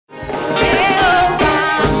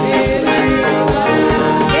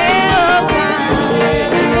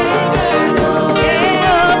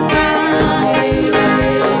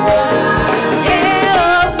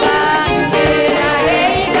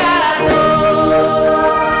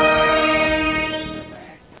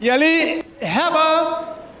Jullie hebben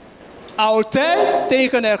altijd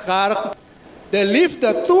tegen elkaar de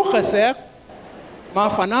liefde toegezegd,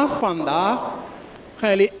 maar vanaf vandaag gaan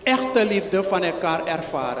jullie echte liefde van elkaar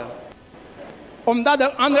ervaren. Omdat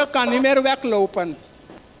de ander kan niet meer weglopen.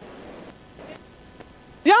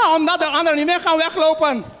 Ja, omdat de ander niet meer kan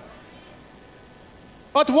weglopen.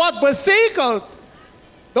 Het wordt bezegeld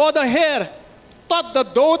door de Heer tot de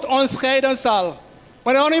dood ons scheiden zal.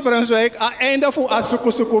 Maar Ronnie Brunswijk, aan einde voor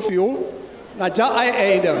Asukusuku View, na ja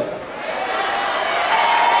einde.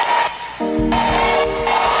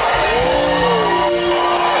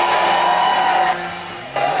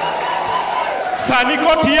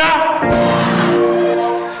 Sanikotia.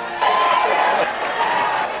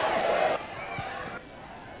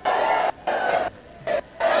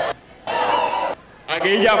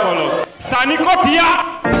 Ageja follow. Sanikotia.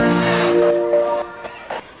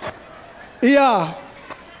 Ja.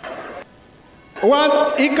 Want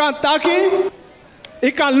ik kan taki,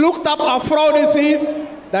 ik kan look op Aphrodisi,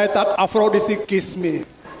 dat tak Aphrodisi kiss me.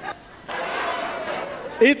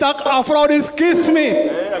 Ik tak Aphrodisi kiss me.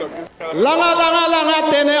 Langa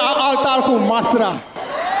tene a altar voor Masra.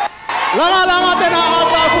 Langa tene a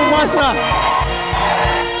altar voor Masra.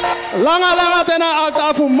 Langa tene a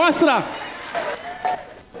altar voor Masra.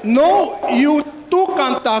 No, you too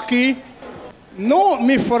kan taki. No,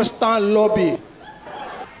 mi verstaan lobby.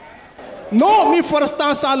 No, mi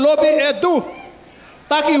verstaan sa lobby e doe.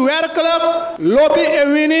 Taki werkelijk lobby e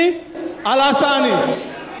wini alasani.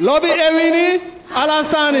 Lobby e wini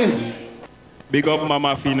alasani. Big up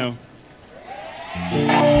Mama Fino.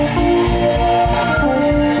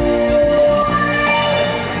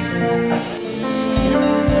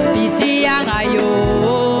 Bisi yang ayo.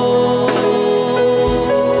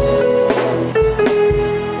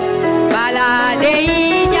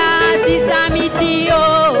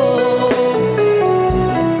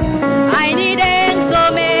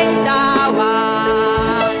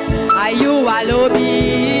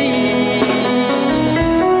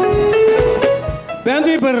 Bent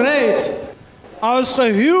u bereid als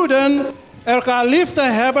gehuwden elkaar lief te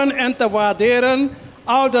hebben en te waarderen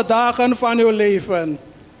al de dagen van uw leven?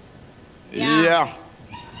 Ja.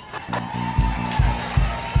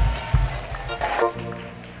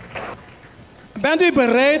 Bent u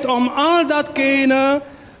bereid om al datgene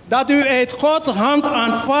dat u uit Gods hand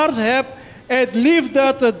aanvaard hebt, uit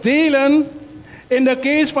liefde te delen in de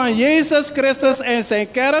geest van Jezus Christus en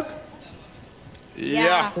zijn kerk?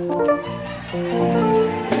 Ja.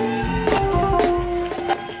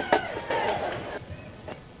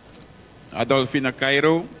 Adolfina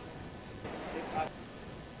Cairo.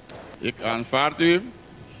 Ik aanvaard u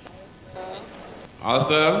als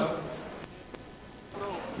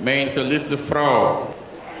mijn geliefde vrouw.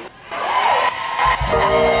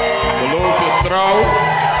 Beloof je trouw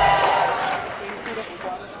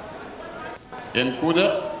in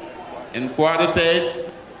goede, in kwade tijd,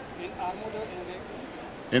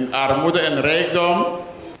 in armoede en rijkdom,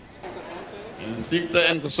 in ziekte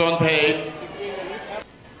en gezondheid.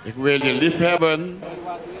 Ik wil je lief hebben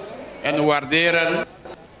en waarderen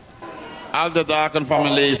al de dagen van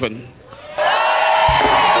mijn leven.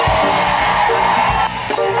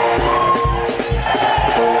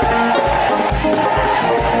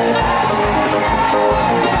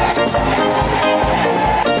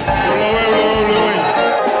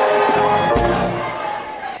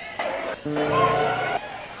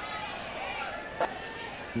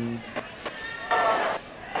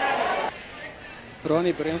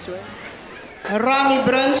 Ronnie Brunswijk. Ronnie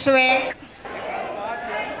Brunswijk.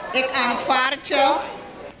 Ik aanvaard je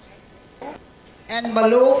en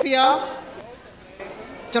beloof je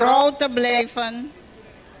trouw te blijven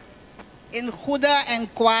in goede en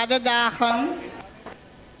kwade dagen,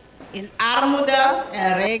 in armoede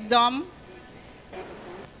en rijkdom,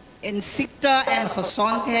 in ziekte en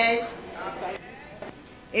gezondheid.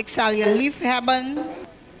 Ik zal je lief hebben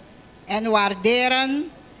en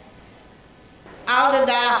waarderen al de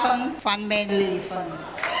dagen van mijn leven.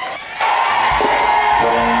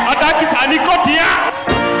 Attack is Anikotia.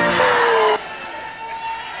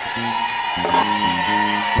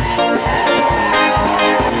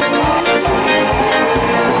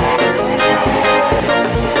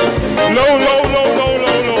 Low.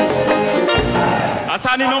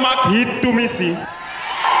 Asani no mak hit to me see.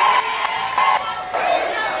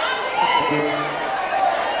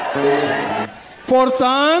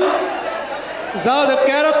 Voortaan zal de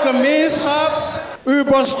kerkgemeenschap u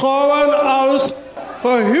beschouwen als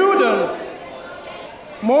gehuwden.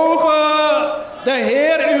 Mogen de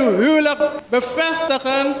Heer uw huwelijk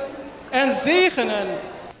bevestigen en zegenen.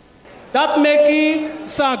 Dat meki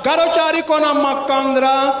sa garochari kona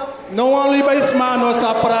makandra no only by smano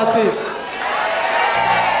sa prati.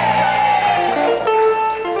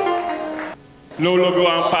 Lolo go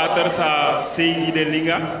aan pater sa Seidi de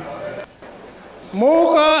Linga.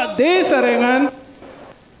 Mogen deze ringen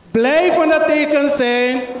blijvende teken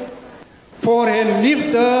zijn voor hun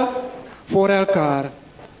liefde voor elkaar.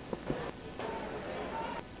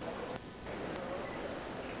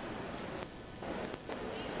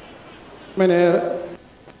 Meneer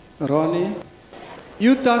Ronnie,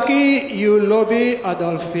 you taki you lobby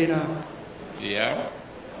Adolfina. Ja.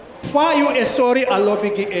 Fa you is sorry a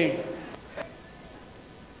lobby gi een.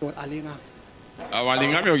 Door alinga.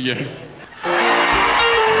 Awalinga me oye.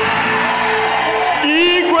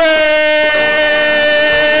 Igwe!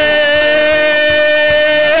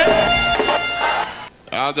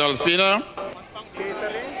 Adolfina,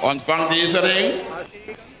 ontvang deze ring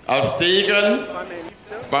als teken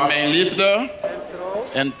van mijn liefde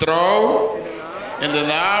en trouw in de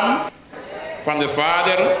naam van de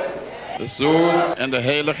Vader, de Zoon en de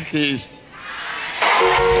Heilige Geest.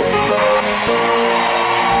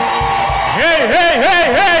 Hey, hey, hey,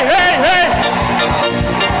 hey, hey, hey!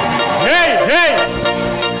 Hey, hey!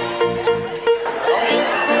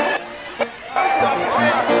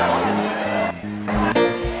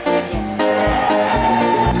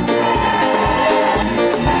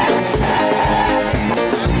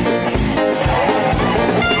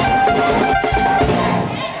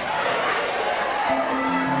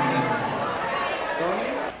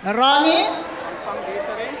 Ronnie,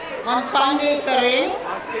 ontvang deze ring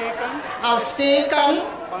als teken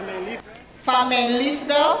van mijn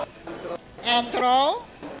liefde en trouw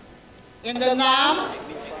in de naam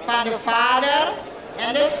van de Vader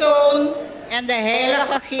en de Zoon en de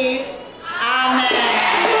Heilige Geest. Amen.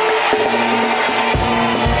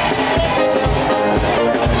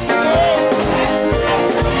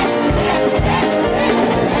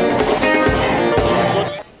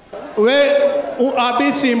 We u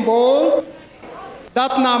abi symbool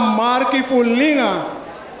dat na marki fu linga.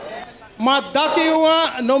 Maar dat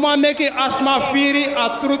is no ma meki asma firi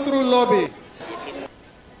a true lobby.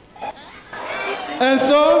 En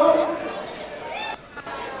zo,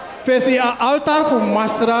 pesi a altar fu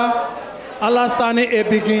mastra alasani e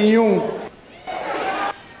begin jong.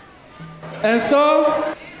 En zo,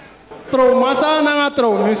 trouw massa na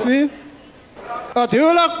trouw musi. Het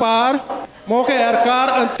huwelijkpaar mogen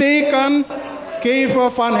elkaar een teken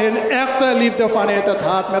geven van hun echte liefde vanuit het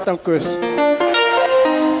hart met een kus.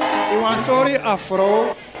 Ik was sorry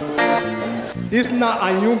afro. Dit is na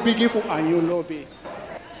een jong biggie voor een jong lobby.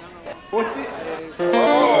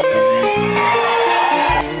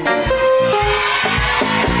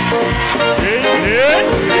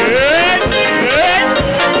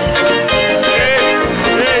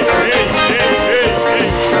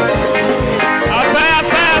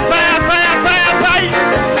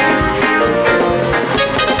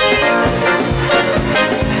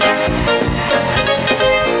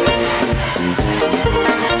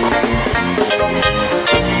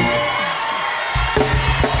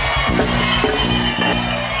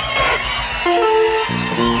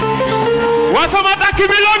 Aquí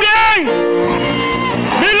milo bien,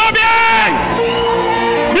 milo bien,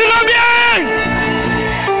 milo bien.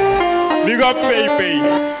 Big up Feipei.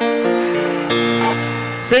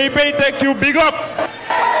 Feipei take you big up.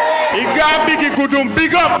 Iga bigi kudum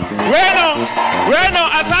big up. Bueno,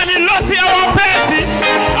 asani losi awa pesi,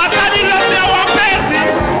 asani losi awa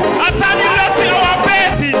pesi.